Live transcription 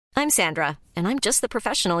I'm Sandra, and I'm just the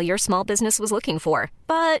professional your small business was looking for.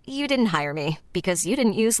 But you didn't hire me because you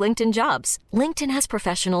didn't use LinkedIn Jobs. LinkedIn has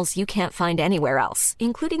professionals you can't find anywhere else,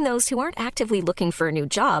 including those who aren't actively looking for a new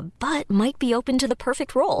job, but might be open to the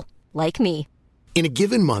perfect role, like me. In a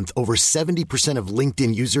given month, over 70% of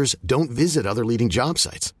LinkedIn users don't visit other leading job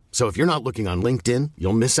sites. So if you're not looking on LinkedIn,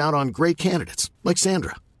 you'll miss out on great candidates like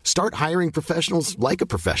Sandra. Start hiring professionals like a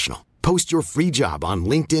professional. Post your free job on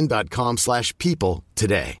linkedin.com/people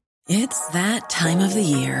today. It's that time of the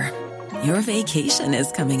year. Your vacation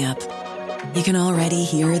is coming up. You can already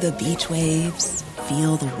hear the beach waves,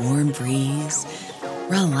 feel the warm breeze,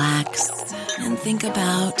 relax, and think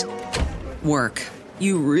about work.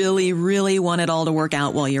 You really, really want it all to work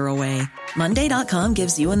out while you're away. Monday.com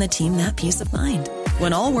gives you and the team that peace of mind.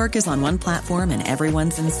 When all work is on one platform and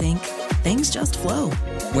everyone's in sync, things just flow.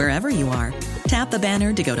 Wherever you are, tap the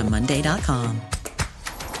banner to go to Monday.com.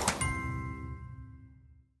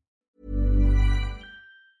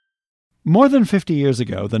 More than 50 years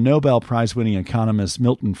ago, the Nobel Prize-winning economist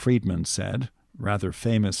Milton Friedman said, rather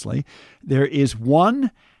famously, there is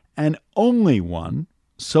one and only one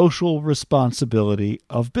social responsibility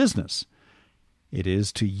of business. It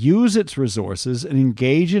is to use its resources and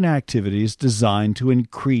engage in activities designed to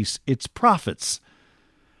increase its profits,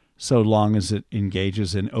 so long as it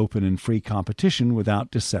engages in open and free competition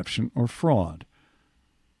without deception or fraud.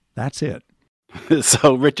 That's it.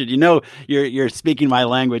 So, Richard, you're speaking my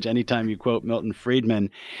language anytime you quote Milton Friedman.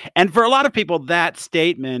 And for a lot of people, that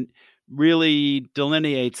statement really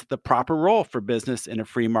delineates the proper role for business in a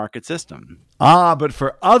free market system. But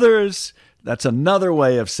for others, that's another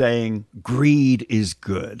way of saying greed is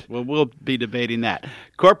good. Well, we'll be debating that.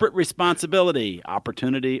 Corporate responsibility,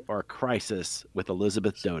 opportunity, or crisis with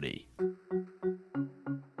Elizabeth Doty.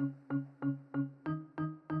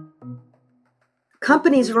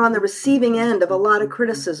 Companies are on the receiving end of a lot of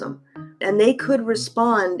criticism, and they could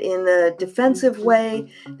respond in a defensive way.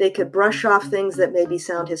 They could brush off things that maybe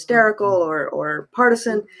sound hysterical or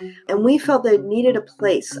partisan. And we felt they needed a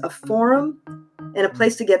place, a forum, and a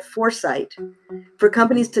place to get foresight for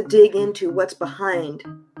companies to dig into what's behind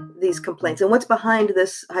these complaints and what's behind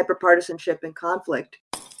this hyperpartisanship and conflict.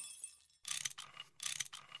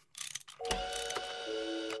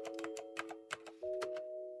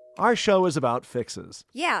 Our show is about fixes.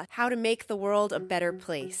 Yeah, how to make the world a better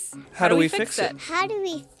place. How do we fix it? How do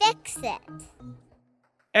we fix it?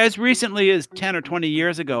 As recently as 10 or 20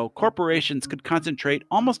 years ago, corporations could concentrate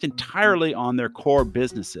almost entirely on their core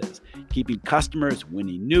businesses, keeping customers,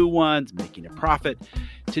 winning new ones, making a profit.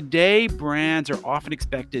 Today, brands are often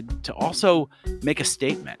expected to also make a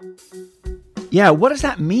statement. Yeah, what does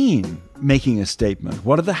that mean, making a statement?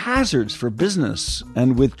 What are the hazards for business?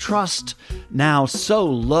 And with trust now so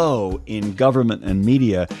low in government and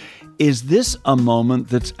media, is this a moment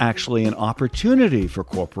that's actually an opportunity for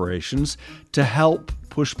corporations to help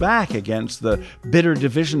push back against the bitter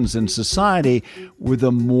divisions in society with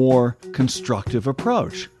a more constructive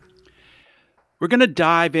approach? We're going to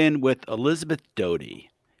dive in with Elizabeth Doty.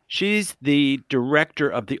 She's the director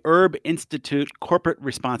of the Erb Institute Corporate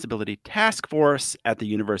Responsibility Task Force at the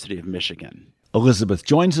University of Michigan. Elizabeth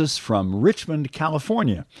joins us from Richmond,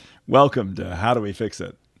 California. Welcome to How Do We Fix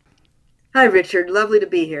It? Hi, Richard. Lovely to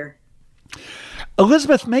be here.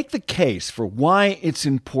 Elizabeth, make the case for why it's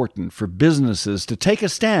important for businesses to take a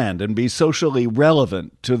stand and be socially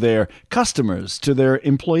relevant to their customers, to their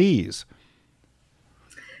employees.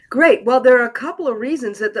 Great. Well, there are a couple of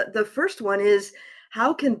reasons. The first one is,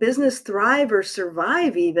 how can business thrive or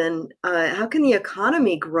survive even? How can the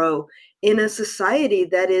economy grow in a society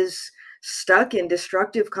that is stuck in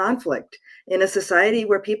destructive conflict, in a society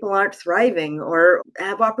where people aren't thriving or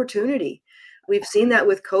have opportunity? We've seen that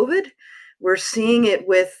with COVID. We're seeing it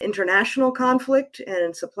with international conflict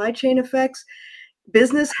and supply chain effects.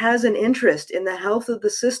 Business has an interest in the health of the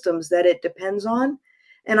systems that it depends on.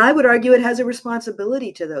 And I would argue it has a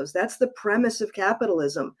responsibility to those. That's the premise of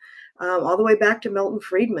capitalism. All the way back to Milton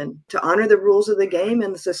Friedman, to honor the rules of the game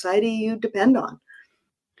and the society you depend on.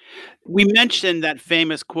 We mentioned that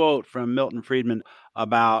famous quote from Milton Friedman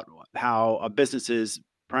about how a business's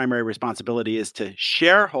primary responsibility is to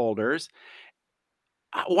shareholders.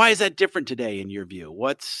 Why is that different today in your view?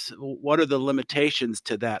 What are the limitations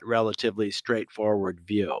to that relatively straightforward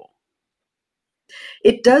view?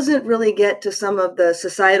 It doesn't really get to some of the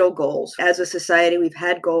societal goals. As a society, we've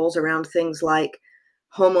had goals around things like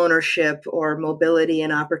home ownership or mobility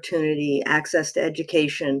and opportunity, access to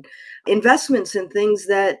education, investments in things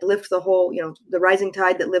that lift the whole, the rising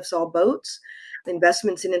tide that lifts all boats,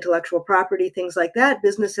 investments in intellectual property, things like that.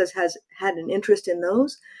 Business has had an interest in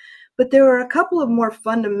those. But there are a couple of more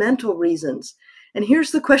fundamental reasons. And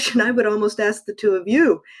here's the question I would almost ask the two of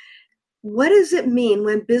you. What does it mean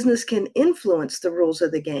when business can influence the rules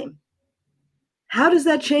of the game? How does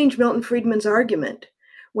that change Milton Friedman's argument?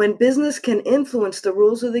 When business can influence the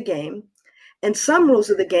rules of the game, and some rules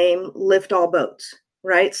of the game lift all boats,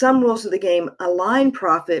 right? Some rules of the game align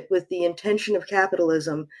profit with the intention of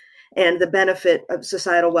capitalism and the benefit of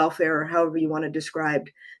societal welfare, or however you want to describe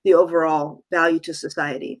the overall value to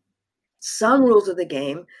society. Some rules of the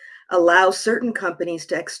game allow certain companies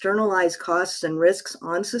to externalize costs and risks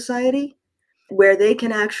on society, where they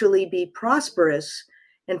can actually be prosperous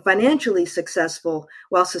and financially successful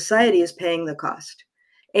while society is paying the cost.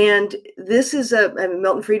 And this is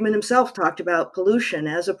Milton Friedman himself talked about pollution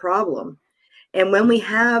as a problem. And when we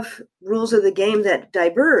have rules of the game that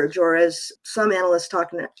diverge, or as some analysts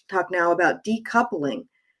talk now about decoupling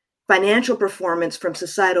financial performance from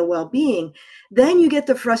societal well-being, then you get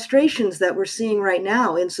the frustrations that we're seeing right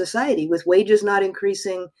now in society with wages not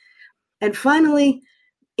increasing. And finally,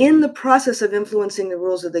 in the process of influencing the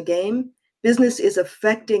rules of the game, business is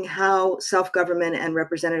affecting how self-government and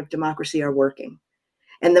representative democracy are working.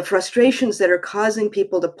 And the frustrations that are causing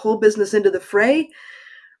people to pull business into the fray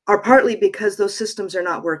are partly because those systems are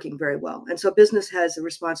not working very well. And so business has a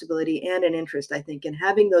responsibility and an interest, I think, in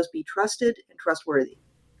having those be trusted and trustworthy.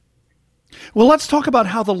 Well, let's talk about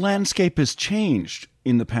how the landscape has changed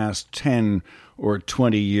in the past 10 or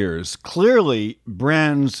 20 years. Clearly,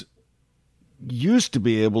 brands used to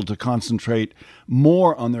be able to concentrate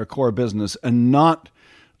more on their core business and not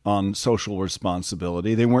on social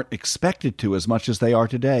responsibility. They weren't expected to as much as they are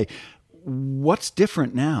today. What's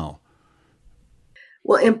different now?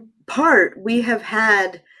 Well, in part, we have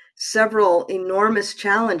had several enormous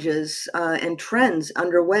challenges and trends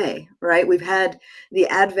underway, right? We've had the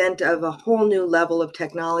advent of a whole new level of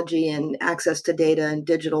technology and access to data and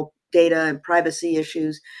digital data and privacy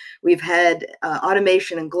issues. We've had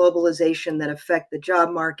automation and globalization that affect the job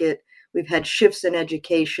market. We've had shifts in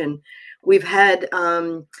education. We've had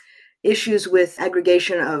issues with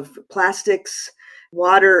aggregation of plastics,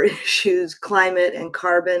 water issues, climate and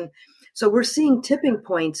carbon. So we're seeing tipping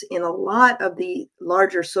points in a lot of the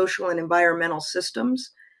larger social and environmental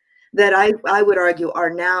systems that I would argue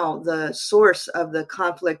are now the source of the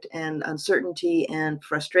conflict and uncertainty and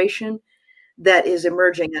frustration that is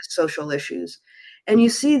emerging as social issues. And you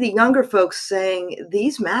see the younger folks saying,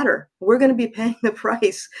 these matter. We're going to be paying the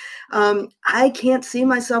price. I can't see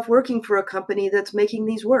myself working for a company that's making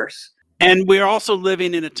these worse. And we're also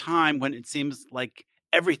living in a time when it seems like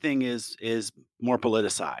everything is more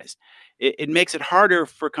politicized. It makes it harder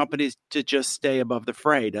for companies to just stay above the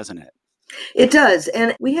fray, doesn't it? It does.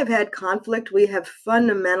 And we have had conflict. We have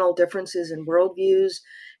fundamental differences in worldviews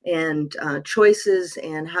and choices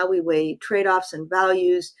and how we weigh trade-offs and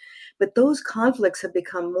values. But those conflicts have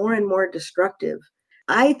become more and more destructive.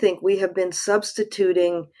 I think we have been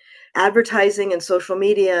substituting advertising and social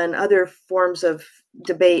media and other forms of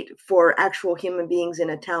debate for actual human beings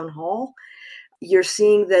in a town hall. You're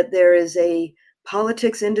seeing that there is a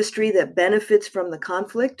politics industry that benefits from the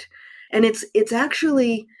conflict. And it's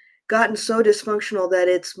actually gotten so dysfunctional that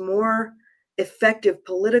it's more effective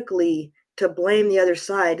politically to blame the other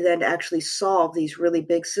side than to actually solve these really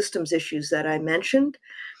big systems issues that I mentioned.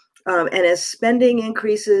 And as spending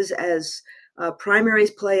increases, as primaries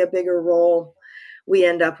play a bigger role, we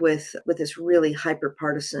end up with this really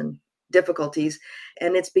hyper-partisan difficulties.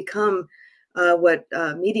 And it's become what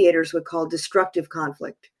mediators would call destructive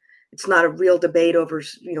conflict. It's not a real debate over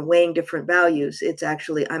weighing different values. It's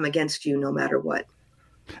actually, I'm against you no matter what.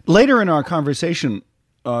 Later in our conversation,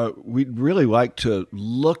 we'd really like to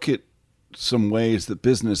look at some ways that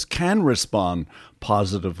business can respond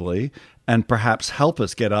positively and perhaps help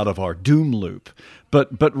us get out of our doom loop.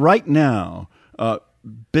 But right now,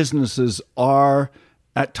 businesses are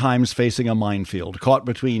at times facing a minefield, caught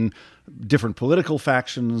between different political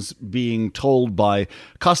factions, being told by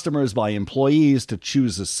customers, by employees to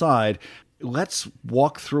choose a side. Let's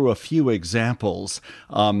walk through a few examples.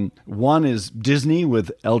 One is Disney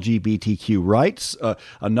with LGBTQ rights.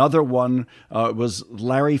 Another one was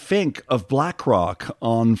Larry Fink of BlackRock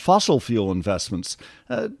on fossil fuel investments.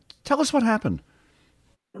 Tell us what happened.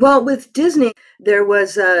 Well, with Disney, there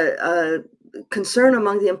was a concern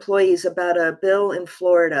among the employees about a bill in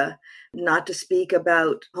Florida not to speak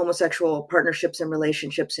about homosexual partnerships and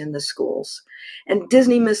relationships in the schools. And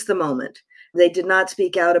Disney missed the moment. They did not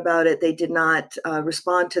speak out about it. They did not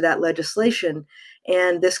respond to that legislation.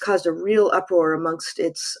 And this caused a real uproar amongst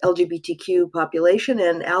its LGBTQ population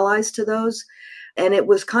and allies to those. And it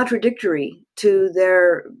was contradictory to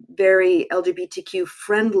their very LGBTQ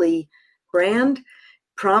friendly brand.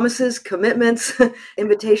 promises, commitments,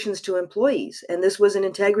 invitations to employees. And this was an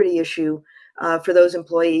integrity issue for those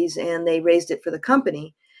employees, and they raised it for the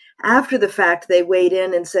company. After the fact, they weighed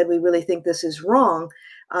in and said, we really think this is wrong.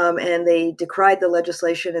 And they decried the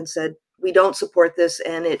legislation and said, we don't support this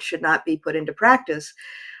and it should not be put into practice.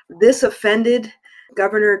 This offended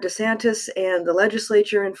Governor DeSantis and the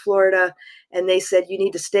legislature in Florida, and they said, you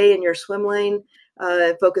need to stay in your swim lane,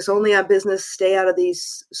 focus only on business, stay out of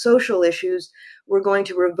these social issues. We're going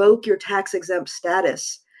to revoke your tax-exempt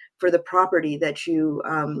status for the property that you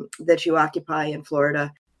occupy in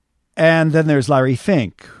Florida. And then there's Larry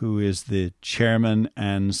Fink, who is the chairman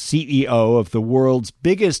and CEO of the world's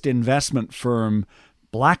biggest investment firm,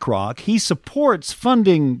 BlackRock. He supports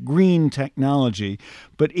funding green technology,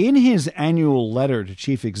 but in his annual letter to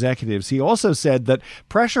chief executives, he also said that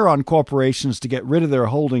pressure on corporations to get rid of their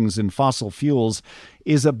holdings in fossil fuels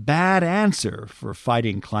is a bad answer for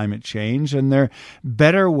fighting climate change, and there are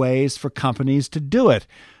better ways for companies to do it.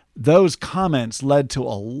 Those comments led to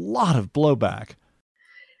a lot of blowback.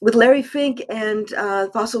 With Larry Fink and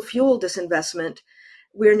fossil fuel disinvestment,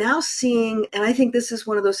 we're now seeing, and I think this is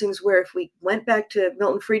one of those things where if we went back to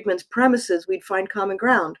Milton Friedman's premises, we'd find common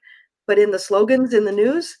ground. But in the slogans in the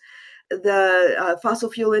news, the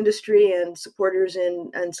fossil fuel industry and supporters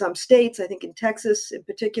in some states, I think in Texas in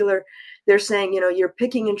particular, they're saying, you're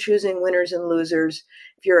picking and choosing winners and losers.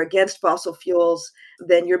 If you're against fossil fuels,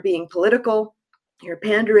 then you're being political. You're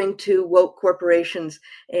pandering to woke corporations,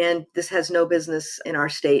 and this has no business in our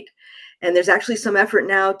state. And there's actually some effort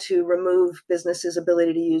now to remove businesses'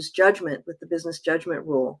 ability to use judgment with the business judgment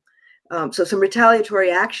rule. So some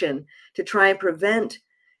retaliatory action to try and prevent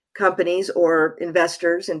companies or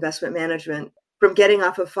investors, investment management, from getting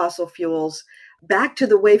off of fossil fuels back to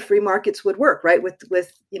the way free markets would work, right? With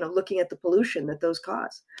looking at the pollution that those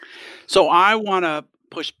cause. So I want to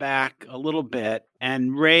push back a little bit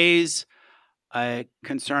and raise a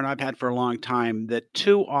concern I've had for a long time that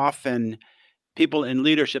too often people in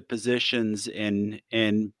leadership positions in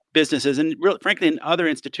businesses and frankly in other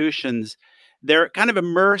institutions, they're kind of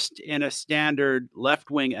immersed in a standard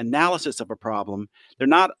left-wing analysis of a problem. They're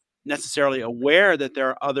not necessarily aware that there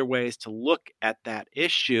are other ways to look at that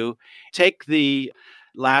issue. Take the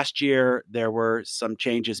last year, there were some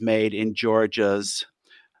changes made in Georgia's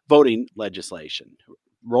voting legislation,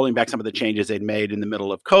 rolling back some of the changes they'd made in the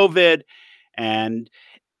middle of COVID. And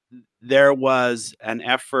there was an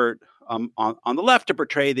effort on the left to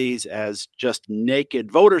portray these as just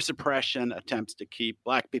naked voter suppression, attempts to keep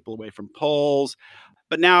Black people away from polls.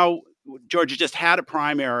 But now Georgia just had a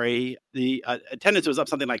primary. The attendance was up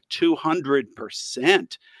something like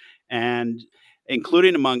 200%. And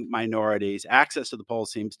including among minorities, access to the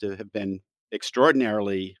polls seems to have been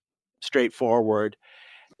extraordinarily straightforward.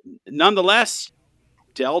 Nonetheless,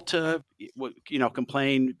 Delta,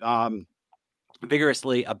 complained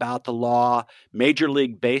vigorously about the law. Major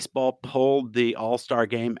League Baseball pulled the All-Star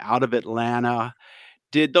game out of Atlanta.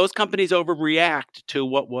 Did those companies overreact to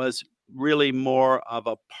what was really more of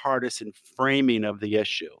a partisan framing of the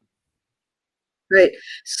issue? Right.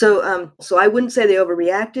 So I wouldn't say they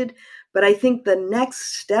overreacted, but I think the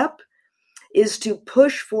next step is to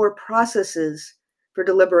push for processes for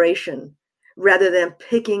deliberation rather than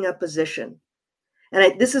picking a position.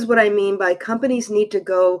 And this is what I mean by companies need to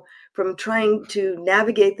go from trying to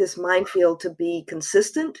navigate this minefield to be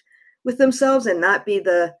consistent with themselves and not be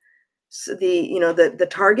the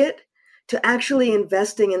target, to actually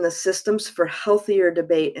investing in the systems for healthier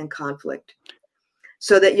debate and conflict.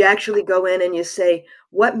 So that you actually go in and you say,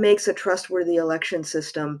 what makes a trustworthy election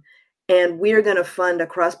system? And we are going to fund a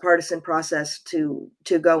cross-partisan process to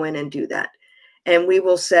go in and do that. And we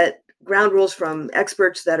will set ground rules from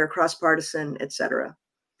experts that are cross-partisan, et cetera.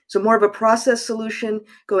 So more of a process solution,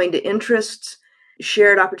 going to interests,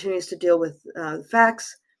 shared opportunities to deal with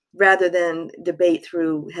facts, rather than debate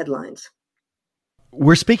through headlines.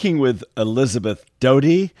 We're speaking with Elizabeth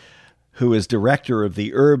Doty, who is director of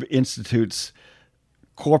the Erb Institute's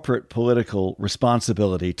Corporate Political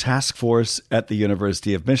Responsibility Task Force at the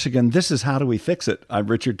University of Michigan. This is How Do We Fix It? I'm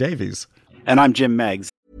Richard Davies. And I'm Jim Meggs.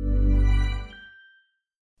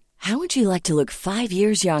 How would you like to look 5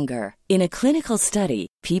 years younger? In a clinical study,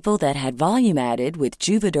 people that had volume added with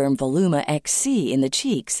Juvederm Voluma XC in the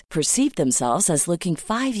cheeks perceived themselves as looking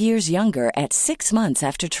 5 years younger at 6 months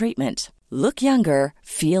after treatment. Look younger,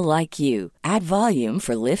 feel like you. Add volume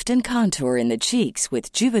for lift and contour in the cheeks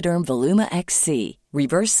with Juvederm Voluma XC.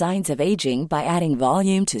 Reverse signs of aging by adding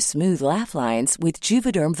volume to smooth laugh lines with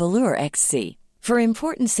Juvederm Volure XC. For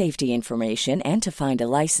important safety information and to find a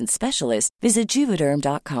licensed specialist, visit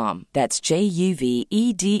Juvederm.com. That's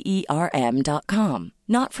JUVEDERM.com.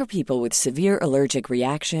 Not for people with severe allergic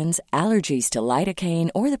reactions, allergies to lidocaine,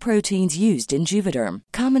 or the proteins used in Juvederm.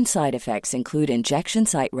 Common side effects include injection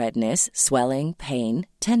site redness, swelling, pain,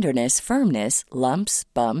 tenderness, firmness, lumps,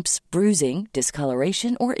 bumps, bruising,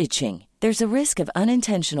 discoloration, or itching. There's a risk of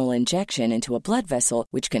unintentional injection into a blood vessel,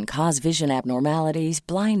 which can cause vision abnormalities,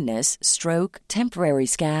 blindness, stroke, temporary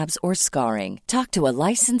scabs, or scarring. Talk to a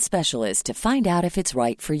licensed specialist to find out if it's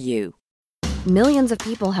right for you. Millions of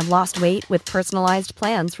people have lost weight with personalized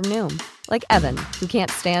plans from Noom. Like Evan, who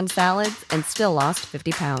can't stand salads and still lost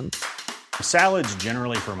 50 pounds. Salads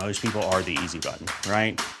generally for most people are the easy button,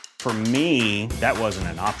 right? For me, that wasn't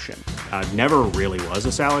an option. I never really was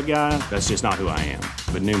a salad guy. That's just not who I am.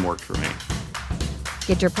 But Noom worked for me.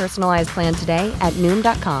 Get your personalized plan today at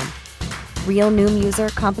Noom.com. Real Noom user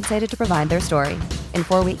compensated to provide their story. In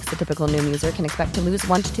 4 weeks, the typical Noom user can expect to lose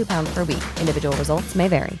 1 to 2 pounds per week. Individual results may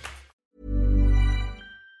vary.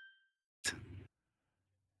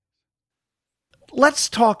 Let's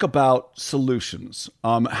talk about solutions,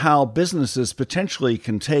 how businesses potentially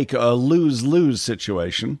can take a lose-lose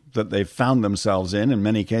situation that they've found themselves in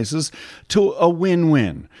many cases to a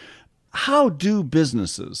win-win. How do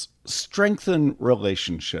businesses strengthen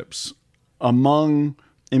relationships among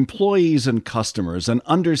employees and customers and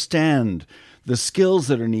understand the skills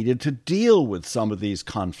that are needed to deal with some of these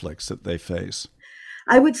conflicts that they face?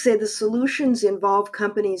 I would say the solutions involve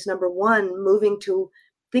companies, number one, moving to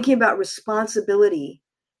thinking about responsibility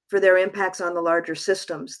for their impacts on the larger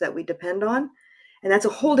systems that we depend on. And that's a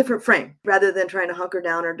whole different frame rather than trying to hunker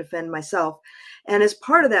down or defend myself. And as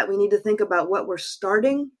part of that, we need to think about what we're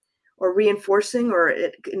starting or reinforcing or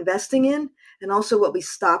investing in, and also what we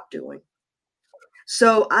stop doing.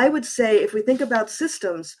 So I would say if we think about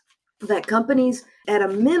systems, that companies at a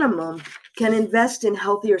minimum can invest in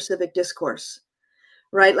healthier civic discourse.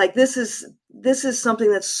 Right? Like this is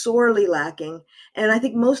something that's sorely lacking. And I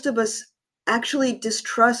think most of us actually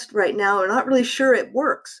distrust right now. We're not really sure it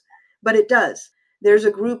works, but it does. There's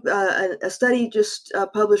a group, a study just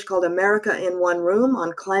published called America in One Room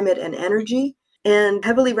on climate and energy, and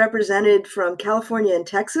heavily represented from California and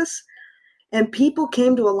Texas. And people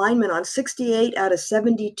came to alignment on 68 out of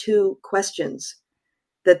 72 questions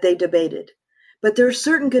that they debated. But there are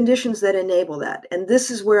certain conditions that enable that. And this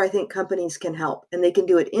is where I think companies can help. And they can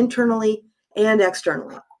do it internally and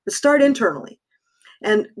externally. But start internally.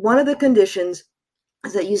 And one of the conditions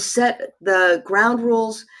is that you set the ground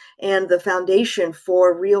rules and the foundation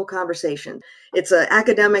for real conversation. It's an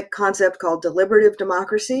academic concept called deliberative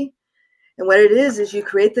democracy. And what it is you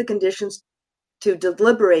create the conditions to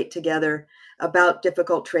deliberate together about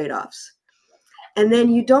difficult trade-offs. And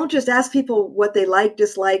then you don't just ask people what they like,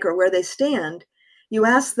 dislike, or where they stand. You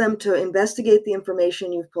ask them to investigate the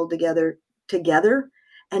information you've pulled together,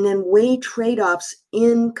 and then weigh trade-offs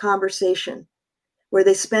in conversation, where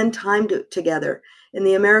they spend time together. In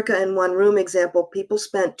the America in One Room example, people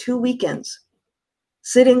spent 2 weekends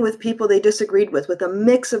sitting with people they disagreed with a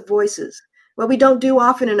mix of voices. What we don't do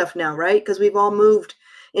often enough now, right? Because we've all moved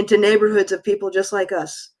into neighborhoods of people just like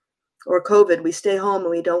us. Or COVID, we stay home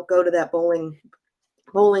and we don't go to that bowling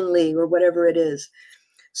league or whatever it is.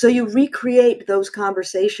 So you recreate those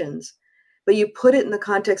conversations, but you put it in the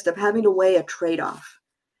context of having to weigh a trade-off,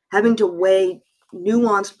 having to weigh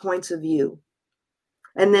nuanced points of view,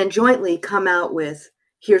 and then jointly come out with,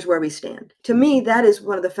 here's where we stand. To me, that is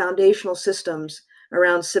one of the foundational systems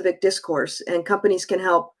around civic discourse, and companies can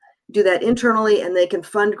help do that internally, and they can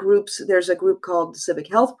fund groups. There's a group called the Civic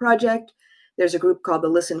Health Project. There's a group called the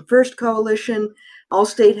Listen First Coalition.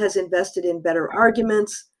 Allstate has invested in Better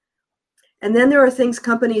Arguments. And then there are things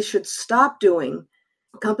companies should stop doing.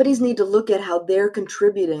 Companies need to look at how they're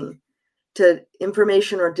contributing to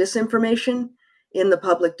information or disinformation in the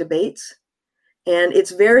public debates. And it's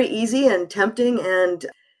very easy and tempting and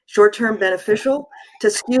short-term beneficial to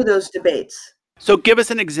skew those debates. So give us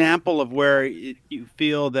an example of where you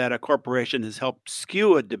feel that a corporation has helped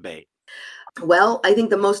skew a debate. Well, I think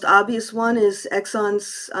the most obvious one is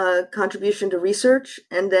Exxon's contribution to research,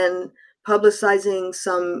 and then publicizing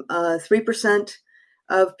some 3%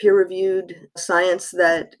 of peer-reviewed science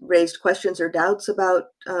that raised questions or doubts about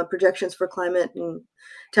projections for climate and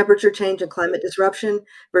temperature change and climate disruption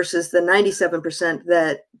versus the 97%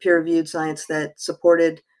 that peer-reviewed science that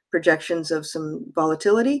supported projections of some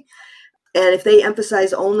volatility. And if they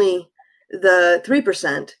emphasize only the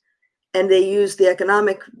 3% and they use the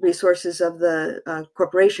economic resources of the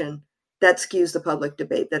corporation, that skews the public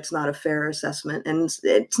debate. That's not a fair assessment. And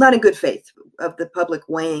it's not in good faith of the public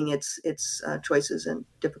weighing its choices and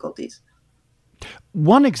difficulties.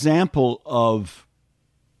 One example of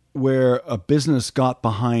where a business got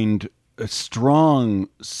behind a strong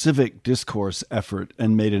civic discourse effort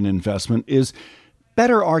and made an investment is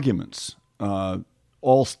Better Arguments.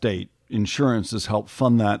 Allstate Insurance has helped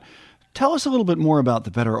fund that. Tell us a little bit more about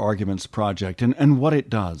the Better Arguments project and what it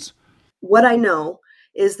does. What I know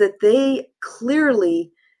is that they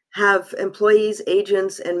clearly have employees,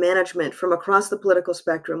 agents, and management from across the political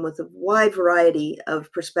spectrum with a wide variety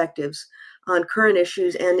of perspectives on current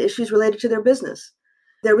issues and issues related to their business.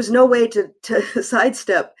 There was no way to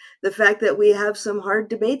sidestep the fact that we have some hard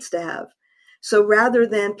debates to have. So rather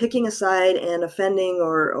than picking a side and offending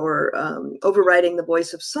or overriding the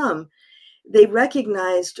voice of some, they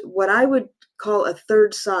recognized what I would call a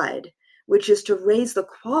third side, which is to raise the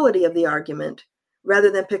quality of the argument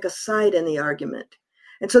rather than pick a side in the argument.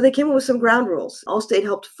 And so they came up with some ground rules. Allstate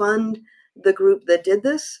helped fund the group that did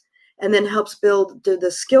this and then helps do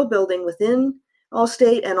the skill building within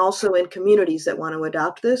Allstate and also in communities that want to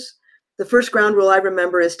adopt this. The first ground rule I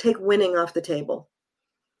remember is take winning off the table.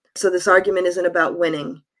 So this argument isn't about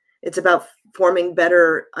winning. It's about forming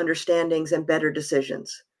better understandings and better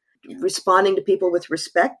decisions, responding to people with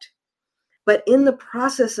respect. But in the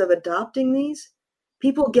process of adopting these,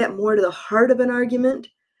 people get more to the heart of an argument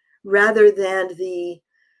rather than the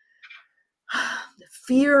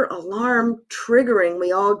fear, alarm, triggering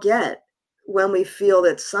we all get when we feel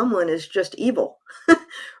that someone is just evil.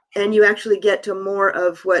 And you actually get to more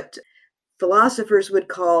of what philosophers would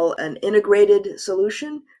call an integrated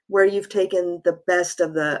solution, where you've taken the best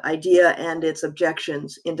of the idea and its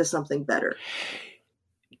objections into something better.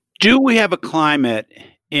 Do we have a climate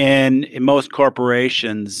in most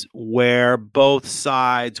corporations where both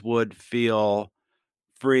sides would feel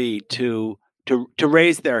free to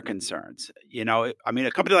raise their concerns? You know, I mean,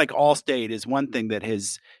 a company like Allstate is one thing that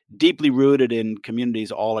is deeply rooted in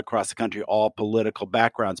communities all across the country, all political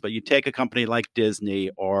backgrounds. But you take a company like Disney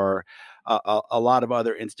or a lot of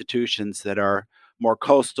other institutions that are more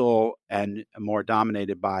coastal and more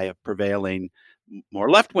dominated by a prevailing,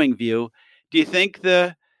 more left-wing view. Do you think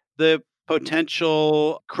the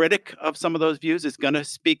potential critic of some of those views is going to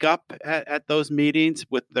speak up at those meetings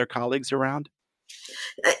with their colleagues around?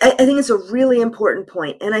 I think it's a really important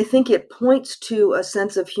point, and I think it points to a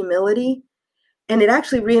sense of humility, and it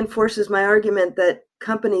actually reinforces my argument that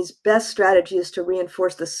companies' best strategy is to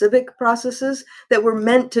reinforce the civic processes that were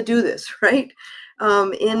meant to do this, right?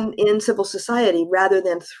 In civil society rather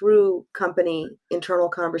than through company internal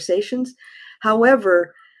conversations.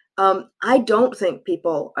 However, I don't think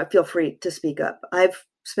people feel free to speak up. I've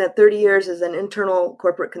spent 30 years as an internal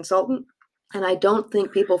corporate consultant, and I don't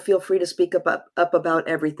think people feel free to speak up about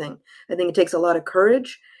everything. I think it takes a lot of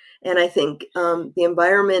courage, and I think the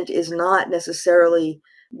environment is not necessarily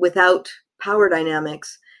without power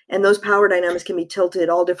dynamics, and those power dynamics can be tilted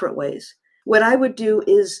all different ways. What I would do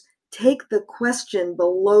is take the question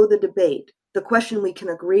below the debate, the question we can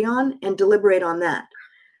agree on, and deliberate on that.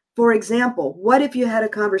 For example, what if you had a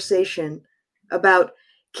conversation about,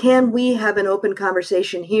 can we have an open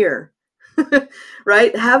conversation here?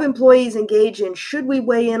 Right? Have employees engage in, should we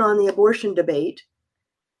weigh in on the abortion debate?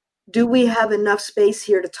 Do we have enough space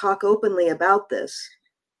here to talk openly about this?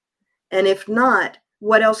 And if not,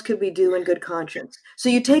 what else could we do in good conscience? So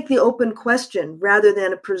you take the open question rather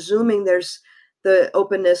than presuming there's the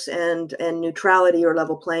openness and neutrality or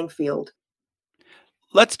level playing field.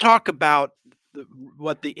 Let's talk about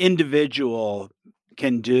what the individual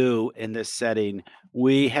can do in this setting.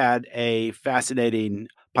 We had a fascinating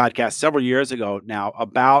podcast several years ago now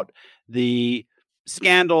about the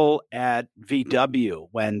scandal at VW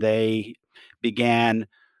when they began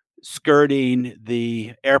skirting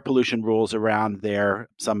the air pollution rules around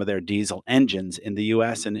some of their diesel engines in the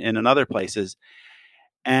US and in other places.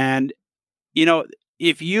 And you know,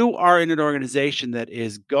 if you are in an organization that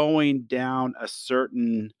is going down a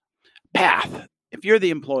certain path, if you're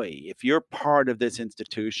the employee, if you're part of this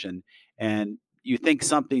institution and you think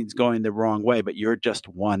something's going the wrong way, but you're just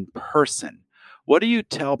one person, what do you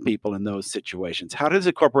tell people in those situations? How does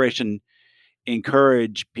a corporation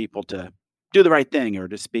encourage people to do the right thing or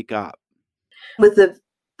to speak up? With the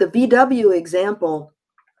VW example,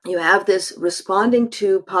 you have this responding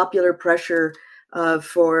to popular pressure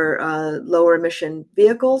for lower emission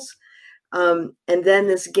vehicles, and then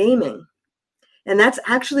this gaming. And that's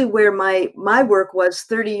actually where my work was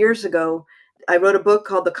 30 years ago. I wrote a book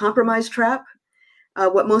called The Compromise Trap.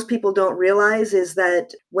 What most people don't realize is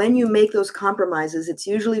that when you make those compromises, it's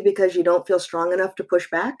usually because you don't feel strong enough to push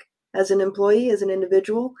back as an employee, as an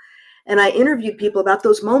individual. And I interviewed people about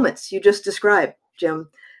those moments you just described, Jim.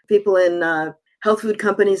 People in health food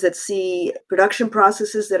companies that see production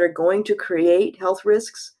processes that are going to create health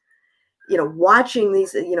risks, watching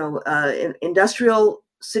these, industrial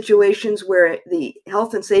situations where the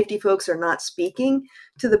health and safety folks are not speaking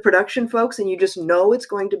to the production folks, and you just know it's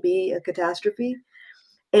going to be a catastrophe.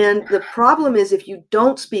 And the problem is, if you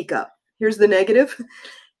don't speak up, here's the negative,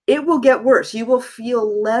 it will get worse. You will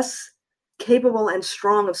feel less capable and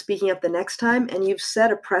strong of speaking up the next time, and you've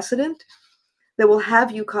set a precedent that will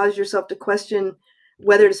have you cause yourself to question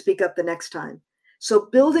whether to speak up the next time. So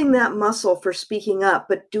building that muscle for speaking up,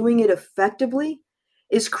 but doing it effectively,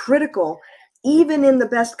 is critical, even in the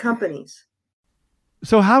best companies.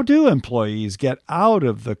 So how do employees get out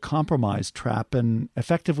of the compromise trap and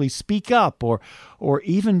effectively speak up or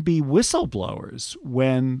even be whistleblowers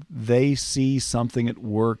when they see something at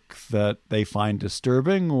work that they find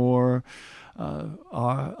disturbing or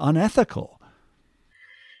are unethical?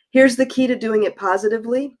 Here's the key to doing it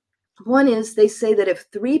positively. One is they say that if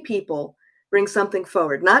 3 people bring something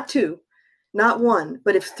forward, not 2, not 1,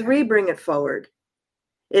 but if 3 bring it forward,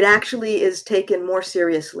 it actually is taken more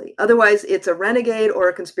seriously. Otherwise, it's a renegade or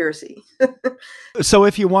a conspiracy. So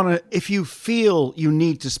if you feel you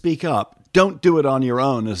need to speak up, don't do it on your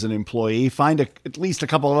own as an employee. Find at least a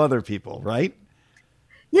couple of other people, right?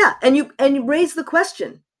 Yeah, and you raise the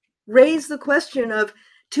question. Raise the question of,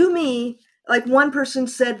 to me, like one person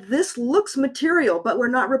said, this looks material, but we're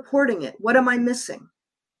not reporting it. What am I missing?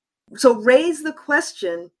 So raise the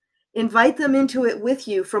question, invite them into it with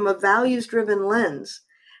you from a values-driven lens.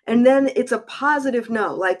 And then it's a positive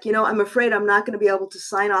no, like, I'm afraid I'm not going to be able to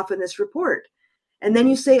sign off on this report. And then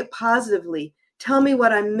you say it positively. Tell me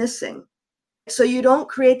what I'm missing. So you don't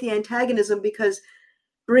create the antagonism, because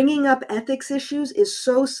bringing up ethics issues is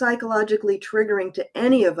so psychologically triggering to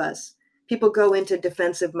any of us. People go into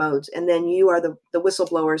defensive modes, and then you are the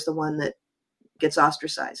whistleblower is the one that gets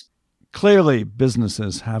ostracized. Clearly,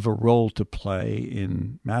 businesses have a role to play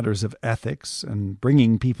in matters of ethics and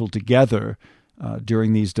bringing people together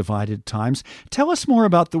during these divided times. Tell us more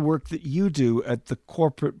about the work that you do at the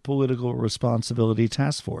Corporate Political Responsibility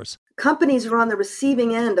Task Force. Companies are on the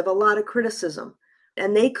receiving end of a lot of criticism,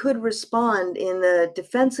 and they could respond in a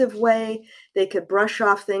defensive way. They could brush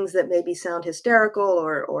off things that maybe sound hysterical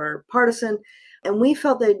or partisan. And we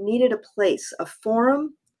felt they needed a place, a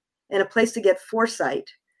forum, and a place to get foresight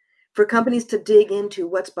for companies to dig into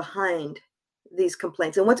what's behind these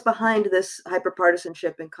complaints and what's behind this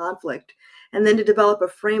hyperpartisanship and conflict, and then to develop a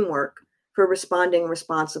framework for responding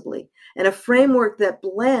responsibly, and a framework that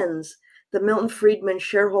blends the Milton Friedman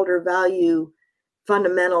shareholder value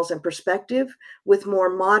fundamentals and perspective with more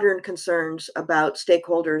modern concerns about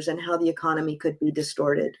stakeholders and how the economy could be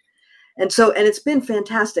distorted. And it's been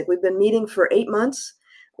fantastic. We've been meeting for 8 months.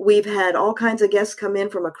 We've had all kinds of guests come in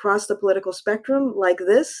from across the political spectrum like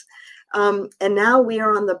this. And now we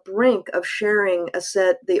are on the brink of sharing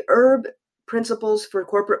the URB principles for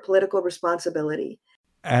corporate political responsibility.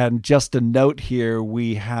 And just a note here,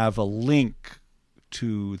 we have a link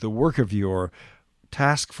to the work of your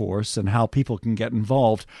task force and how people can get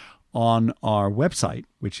involved on our website,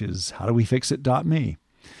 which is howdowefixit.me.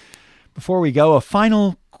 Before we go, a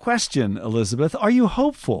final question, Elizabeth. Are you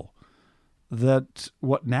hopeful that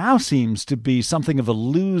what now seems to be something of a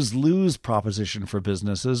lose-lose proposition for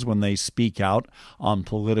businesses when they speak out on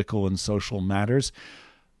political and social matters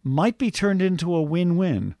might be turned into a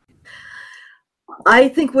win-win? I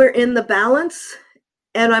think we're in the balance,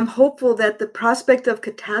 and I'm hopeful that the prospect of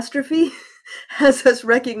catastrophe has us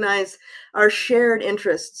recognize our shared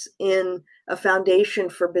interests in a foundation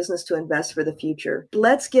for business to invest for the future.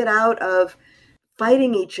 Let's get out of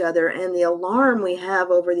fighting each other and the alarm we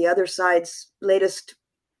have over the other side's latest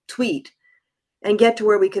tweet and get to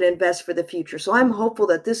where we can invest for the future. So I'm hopeful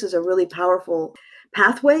that this is a really powerful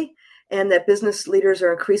pathway, and that business leaders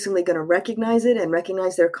are increasingly going to recognize it and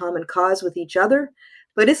recognize their common cause with each other.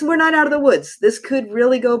 But we're not out of the woods. This could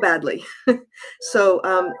really go badly. So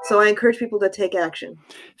I encourage people to take action.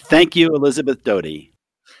 Thank you, Elizabeth Doty.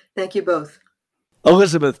 Thank you both.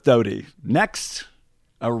 Elizabeth Doty. Next,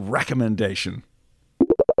 a recommendation.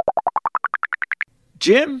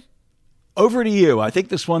 Jim, over to you. I think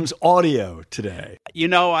this one's audio today.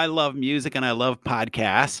 I love music and I love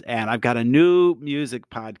podcasts, and I've got a new music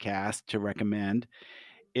podcast to recommend.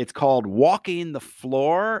 It's called Walking the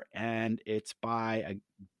Floor, and it's by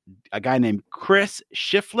a guy named Chris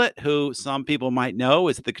Shiflett, who some people might know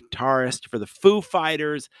is the guitarist for the Foo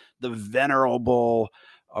Fighters, the venerable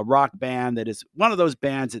rock band that is one of those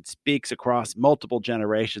bands that speaks across multiple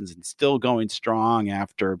generations and still going strong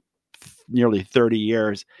after nearly 30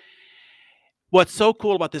 years. What's so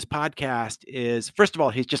cool about this podcast is, first of all,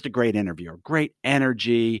 he's just a great interviewer, great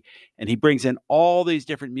energy, and he brings in all these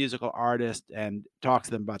different musical artists and talks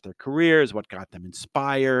to them about their careers, what got them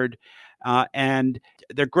inspired, and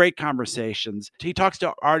they're great conversations. He talks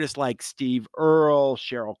to artists like Steve Earle,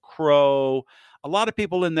 Sheryl Crow, a lot of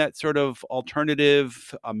people in that sort of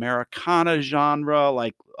alternative Americana genre,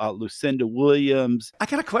 like Lucinda Williams. I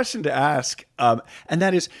got a question to ask, and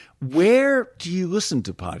that is, where do you listen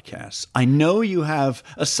to podcasts? I know you have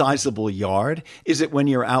a sizable yard. Is it when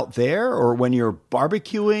you're out there or when you're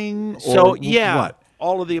barbecuing? Or So, yeah, what?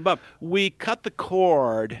 all of the above. We cut the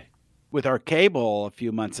cord with our cable a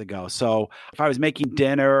few months ago. So if I was making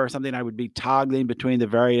dinner or something, I would be toggling between the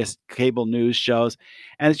various cable news shows.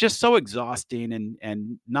 And it's just so exhausting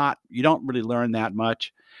and not, you don't really learn that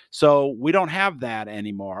much. So we don't have that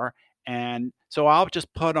anymore. And so I'll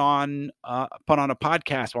just put on a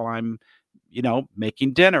podcast while I'm,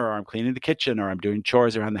 making dinner, or I'm cleaning the kitchen, or I'm doing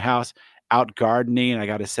chores around the house, out gardening. I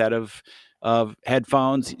got a set of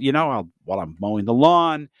headphones, while I'm mowing the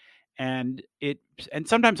lawn. And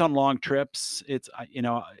sometimes on long trips, it's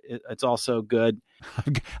also good.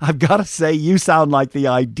 I've got to say, you sound like the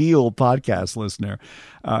ideal podcast listener,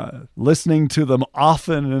 listening to them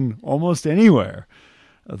often and almost anywhere.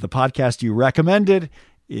 The podcast you recommended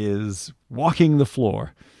is Walking the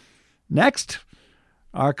Floor. Next,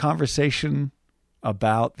 our conversation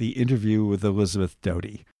about the interview with Elizabeth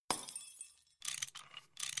Doty.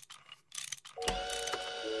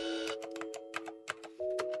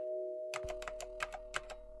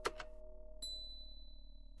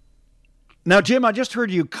 Now, Jim, I just heard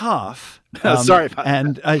you cough. Sorry about that.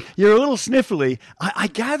 And you're a little sniffly. I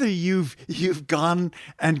gather you've gone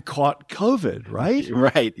and caught COVID, right?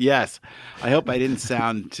 Right. Yes. I hope I didn't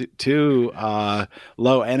sound too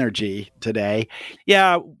low energy today.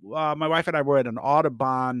 Yeah. My wife and I were at an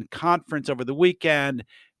Audubon conference over the weekend.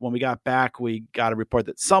 When we got back, we got a report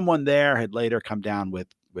that someone there had later come down with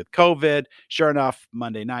COVID. Sure enough,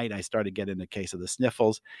 Monday night, I started getting a case of the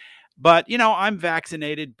sniffles. But, I'm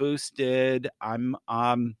vaccinated, boosted.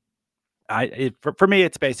 For me,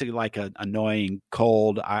 it's basically like an annoying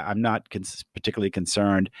cold. I'm not particularly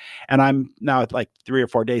concerned. And I'm now like 3 or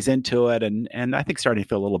 4 days into it, and I think starting to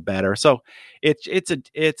feel a little better. So it's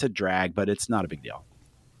a drag, but it's not a big deal.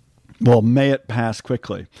 Well, may it pass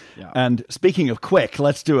quickly. Yeah. And speaking of quick,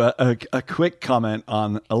 let's do a quick comment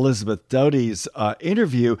on Elizabeth Doty's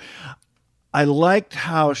interview. I liked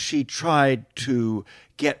how she tried to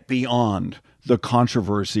get beyond the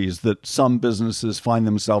controversies that some businesses find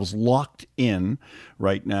themselves locked in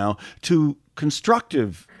right now to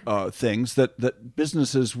constructive things that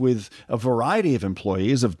businesses with a variety of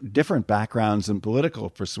employees of different backgrounds and political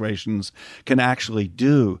persuasions can actually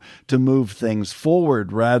do to move things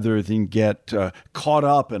forward rather than get caught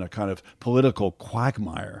up in a kind of political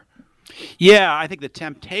quagmire. Yeah, I think the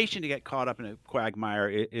temptation to get caught up in a quagmire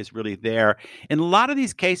is really there. In a lot of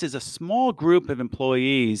these cases, a small group of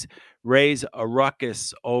employees raise a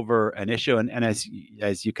ruckus over an issue. And as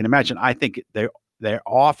you can imagine, I think they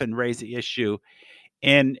often raise the issue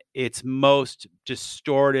in its most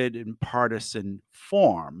distorted and partisan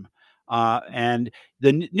form. And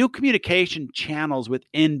the new communication channels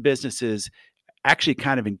within businesses actually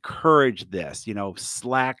kind of encourage this,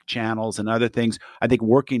 Slack channels and other things. I think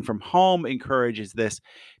working from home encourages this.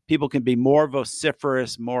 People can be more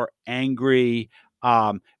vociferous, more angry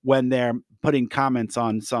when they're putting comments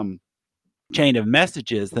on some chain of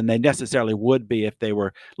messages than they necessarily would be if they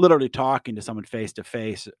were literally talking to someone face to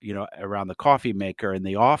face, around the coffee maker in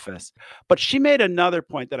the office. But she made another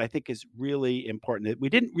point that I think is really important that we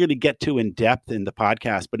didn't really get to in depth in the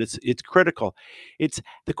podcast, but it's critical. It's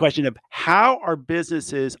the question of how are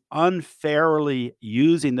businesses unfairly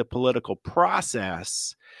using the political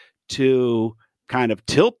process to kind of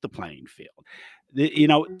tilt the playing field.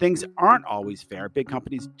 Things aren't always fair. Big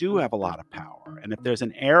companies do have a lot of power. And if there's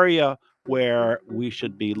an area where we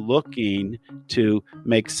should be looking to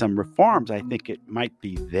make some reforms, I think it might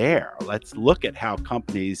be there. Let's look at how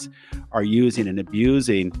companies are using and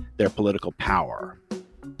abusing their political power.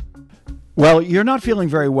 Well, you're not feeling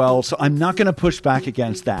very well, so I'm not going to push back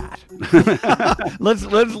against that. Let's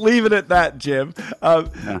leave it at that, Jim.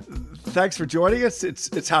 Thanks for joining us.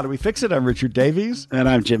 It's How Do We Fix It? I'm Richard Davies. And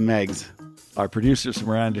I'm Jim Meigs. Our producer is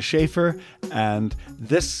Miranda Schaefer, and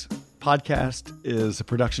this podcast is a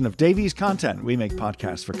production of Davies Content. We make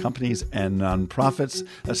podcasts for companies and nonprofits,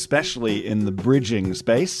 especially in the bridging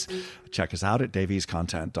space. Check us out at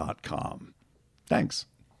daviescontent.com. Thanks.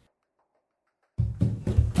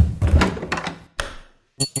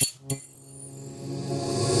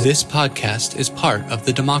 This podcast is part of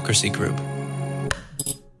the Democracy Group.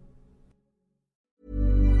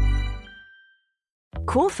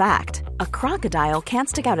 Cool fact, a crocodile can't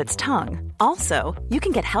stick out its tongue. Also, you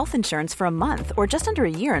can get health insurance for a month or just under a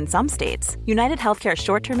year in some states. United Healthcare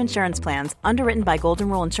short-term insurance plans, underwritten by Golden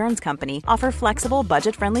Rule Insurance Company, offer flexible,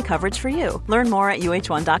 budget-friendly coverage for you. Learn more at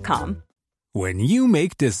uh1.com. When you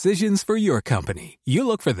make decisions for your company, you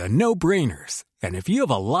look for the no-brainers. And if you have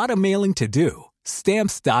a lot of mailing to do,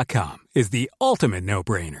 Stamps.com is the ultimate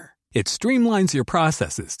no-brainer. It streamlines your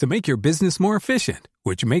processes to make your business more efficient,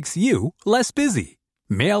 which makes you less busy.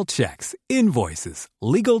 Mail checks, invoices,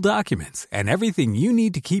 legal documents, and everything you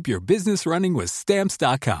need to keep your business running with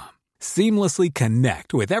Stamps.com. Seamlessly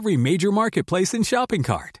connect with every major marketplace and shopping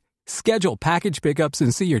cart. Schedule package pickups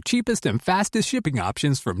and see your cheapest and fastest shipping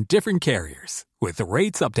options from different carriers, with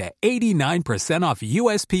rates up to 89% off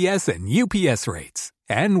USPS and UPS rates.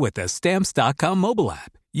 And with the Stamps.com mobile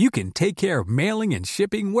app, you can take care of mailing and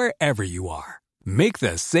shipping wherever you are. Make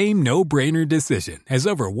the same no-brainer decision as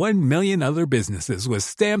over 1 million other businesses with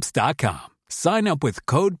Stamps.com. Sign up with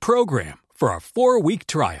code PROGRAM for a 4-week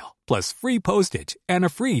trial, plus free postage and a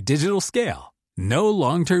free digital scale. No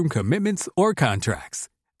long-term commitments or contracts.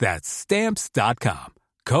 That's Stamps.com.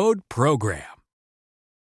 Code PROGRAM.